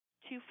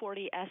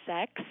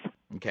240SX.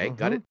 Okay,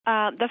 got it.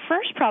 The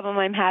first problem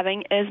I'm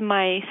having is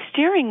my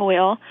steering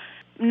wheel,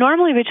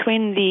 normally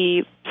between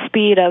the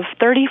speed of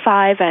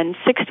 35 and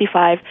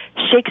 65,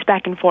 shakes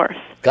back and forth.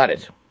 Got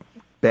it.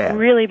 Bad.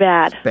 Really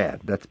bad. It's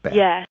bad. That's bad.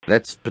 Yeah.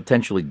 That's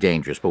potentially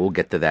dangerous, but we'll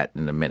get to that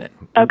in a minute.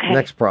 Okay.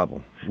 Next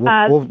problem.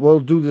 We'll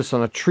do this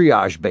on a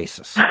triage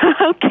basis.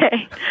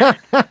 Okay.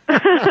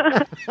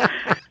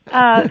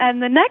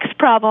 And the next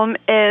problem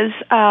is,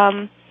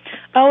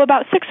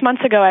 about 6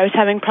 months ago, I was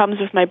having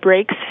problems with my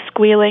brakes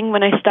squealing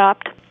when I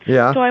stopped.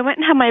 Yeah. So I went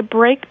and had my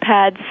brake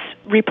pads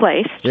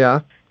replaced.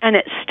 Yeah. And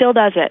it still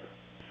does it.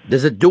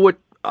 Does it do it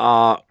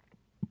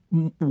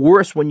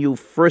worse when you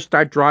first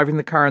start driving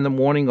the car in the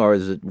morning, or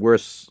is it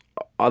worse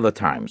other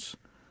times?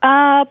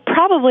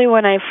 Probably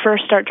when I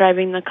first start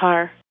driving the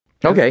car.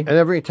 Okay. And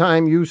every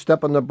time you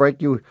step on the brake,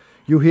 you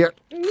hear...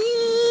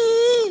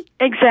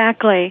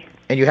 Exactly.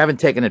 And you haven't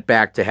taken it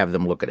back to have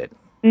them look at it?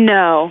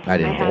 No. I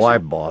didn't. Why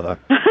bother?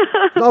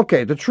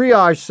 Okay, the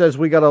triage says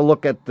we got to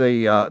look at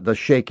the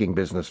shaking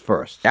business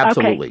first.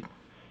 Absolutely. Okay.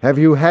 Have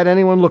you had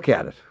anyone look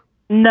at it?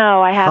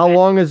 No, I haven't. How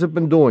long has it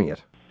been doing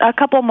it? A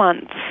couple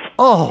months.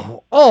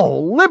 Oh,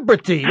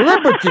 liberty.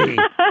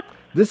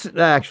 This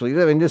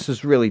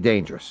is really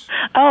dangerous.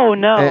 Oh,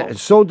 no.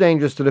 It's so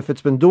dangerous that if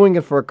it's been doing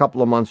it for a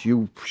couple of months,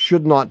 you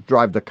should not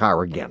drive the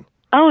car again.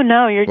 Oh,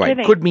 no, you're Right.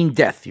 kidding. Could mean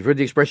death. You've heard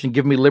the expression,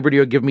 give me liberty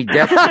or give me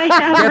death?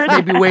 Death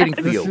may be waiting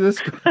for you.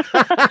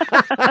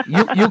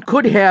 You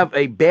could have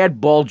a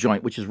bad ball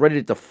joint, which is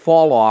ready to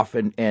fall off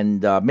and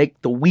make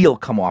the wheel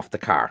come off the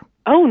car.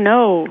 Oh,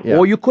 no. Yeah.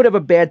 Or you could have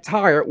a bad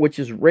tire, which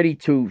is ready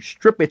to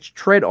strip its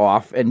tread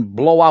off and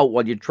blow out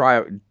while you're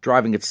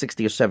driving at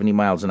 60 or 70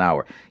 miles an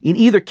hour. In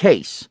either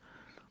case,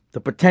 the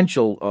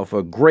potential of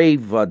a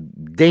grave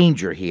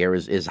danger here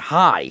is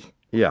high.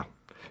 Yeah.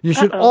 You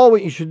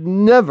should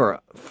never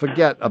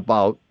forget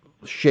about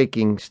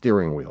shaking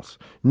steering wheels.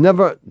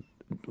 Never,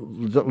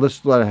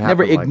 let's let it happen.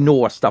 Never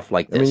ignore stuff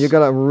like this. I mean, you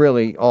got to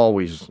really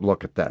always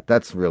look at that.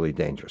 That's really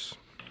dangerous.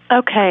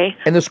 Okay.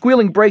 And the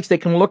squealing brakes, they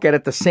can look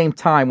at the same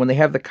time. When they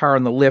have the car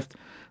in the lift,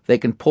 they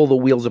can pull the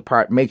wheels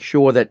apart, make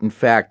sure that, in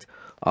fact,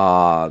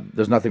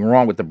 there's nothing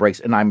wrong with the brakes,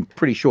 and I'm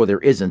pretty sure there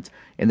isn't.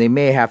 And they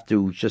may have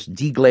to just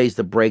deglaze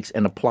the brakes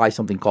and apply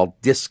something called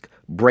disc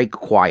brake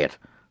quiet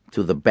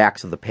to the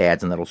backs of the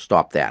pads, and that'll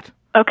stop that.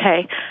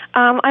 Okay.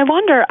 I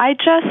wonder, I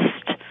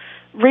just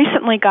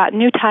recently got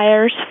new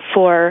tires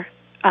for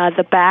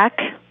the back,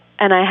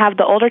 and I have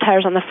the older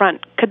tires on the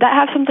front. Could that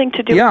have something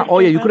to do with Yeah,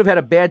 the you could have had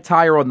a bad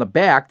tire on the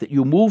back that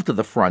you moved to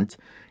the front,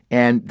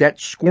 and that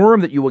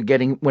squirm that you were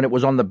getting when it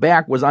was on the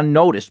back was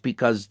unnoticed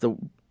because the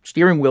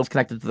steering wheel's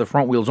connected to the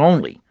front wheels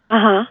only.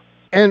 Uh-huh.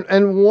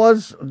 And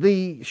was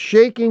the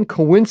shaking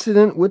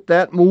coincident with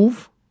that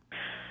move?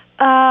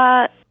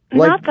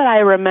 Not that I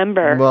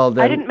remember. Well,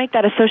 then, I didn't make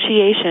that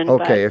association.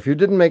 Okay, if you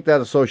didn't make that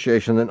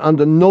association, then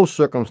under no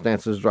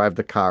circumstances drive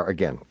the car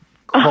again.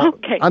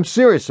 Okay. I'm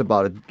serious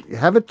about it.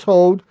 Have it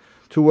towed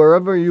to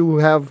wherever you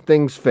have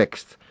things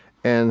fixed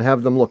and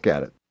have them look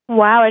at it.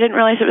 Wow, I didn't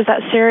realize it was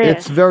that serious.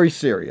 It's very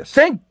serious.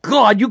 Thank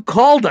God you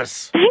called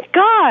us. Thank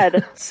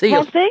God. See you.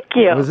 Well, thank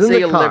you. It was in See the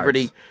you, cards.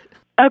 Liberty.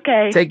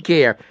 Okay. Take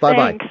care.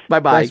 Bye-bye. Thanks.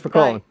 Bye-bye. Thanks for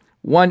calling.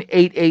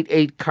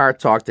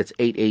 1-888-CAR-TALK. That's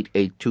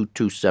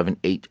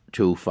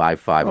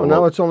 888-227-8255. Oh,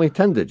 now it's only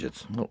 10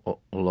 digits. Hello,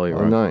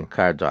 Oh, 9.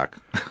 Car Talk.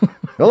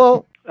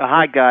 Hello.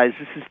 Hi guys,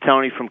 this is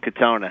Tony from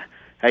Katona.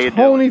 How you doing?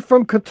 Tony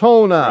from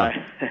Katona.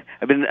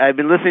 I've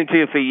been listening to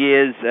you for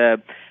years,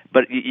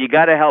 but you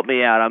got to help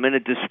me out. I'm in a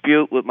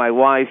dispute with my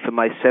wife and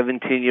my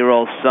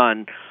 17-year-old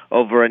son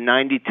over a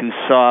 92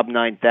 Saab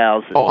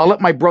 9000. Oh, I'll let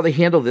my brother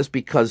handle this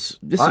because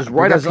this is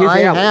right up Because his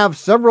alley. I have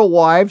several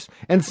wives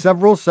and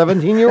several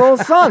 17-year-old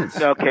sons.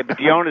 Okay, but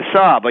do you own a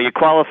Saab? Are you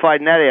qualified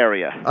in that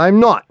area? I'm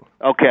not.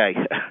 Okay.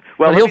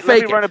 Well, he'll let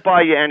fake me run it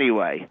by you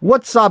anyway.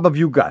 What Saab have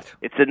you got?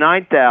 It's a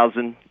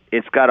 9000.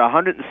 It's got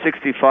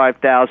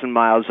 165,000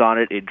 miles on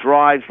it. It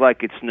drives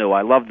like it's new.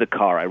 I love the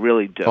car. I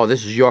really do. Oh,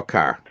 this is your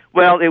car.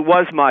 Well, it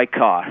was my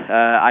car.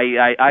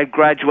 I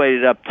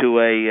graduated up to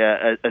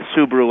a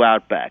Subaru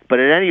Outback. But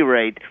at any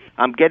rate,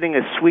 I'm getting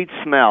a sweet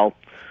smell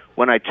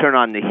when I turn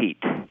on the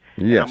heat. Yes.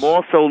 And I'm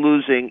also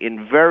losing,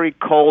 in very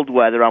cold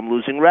weather, I'm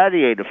losing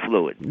radiator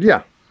fluid.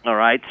 Yeah. All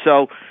right?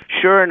 So,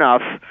 sure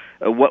enough,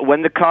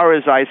 when the car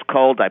is ice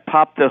cold, I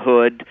pop the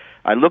hood.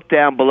 I look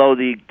down below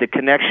the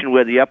connection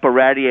where the upper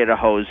radiator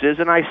hose is,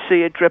 and I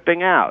see it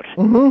dripping out.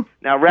 Mm-hmm.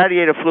 Now,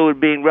 radiator fluid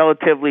being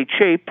relatively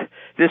cheap,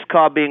 this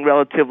car being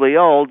relatively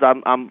old,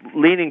 I'm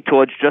leaning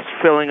towards just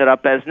filling it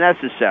up as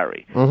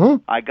necessary.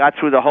 Mm-hmm. I got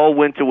through the whole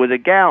winter with a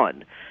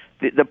gallon.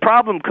 The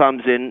problem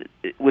comes in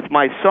with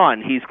my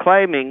son. He's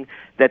claiming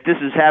that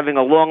this is having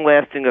a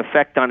long-lasting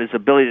effect on his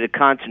ability to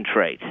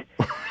concentrate.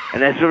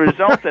 And as a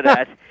result of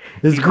that...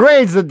 His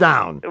grades are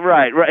down.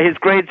 Right. His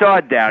grades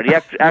are down. He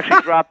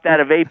actually dropped out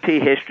of AP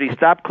history,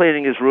 stopped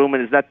cleaning his room,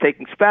 and is not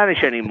taking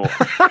Spanish anymore.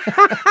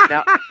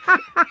 Now,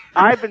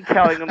 I've been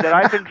telling him that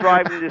I've been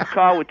driving this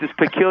car with this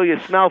peculiar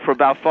smell for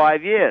about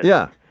 5 years.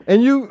 Yeah.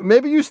 And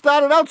maybe you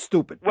started out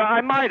stupid. Well,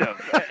 I might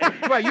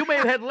have. Right, you may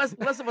have had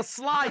less of a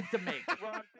slide to make.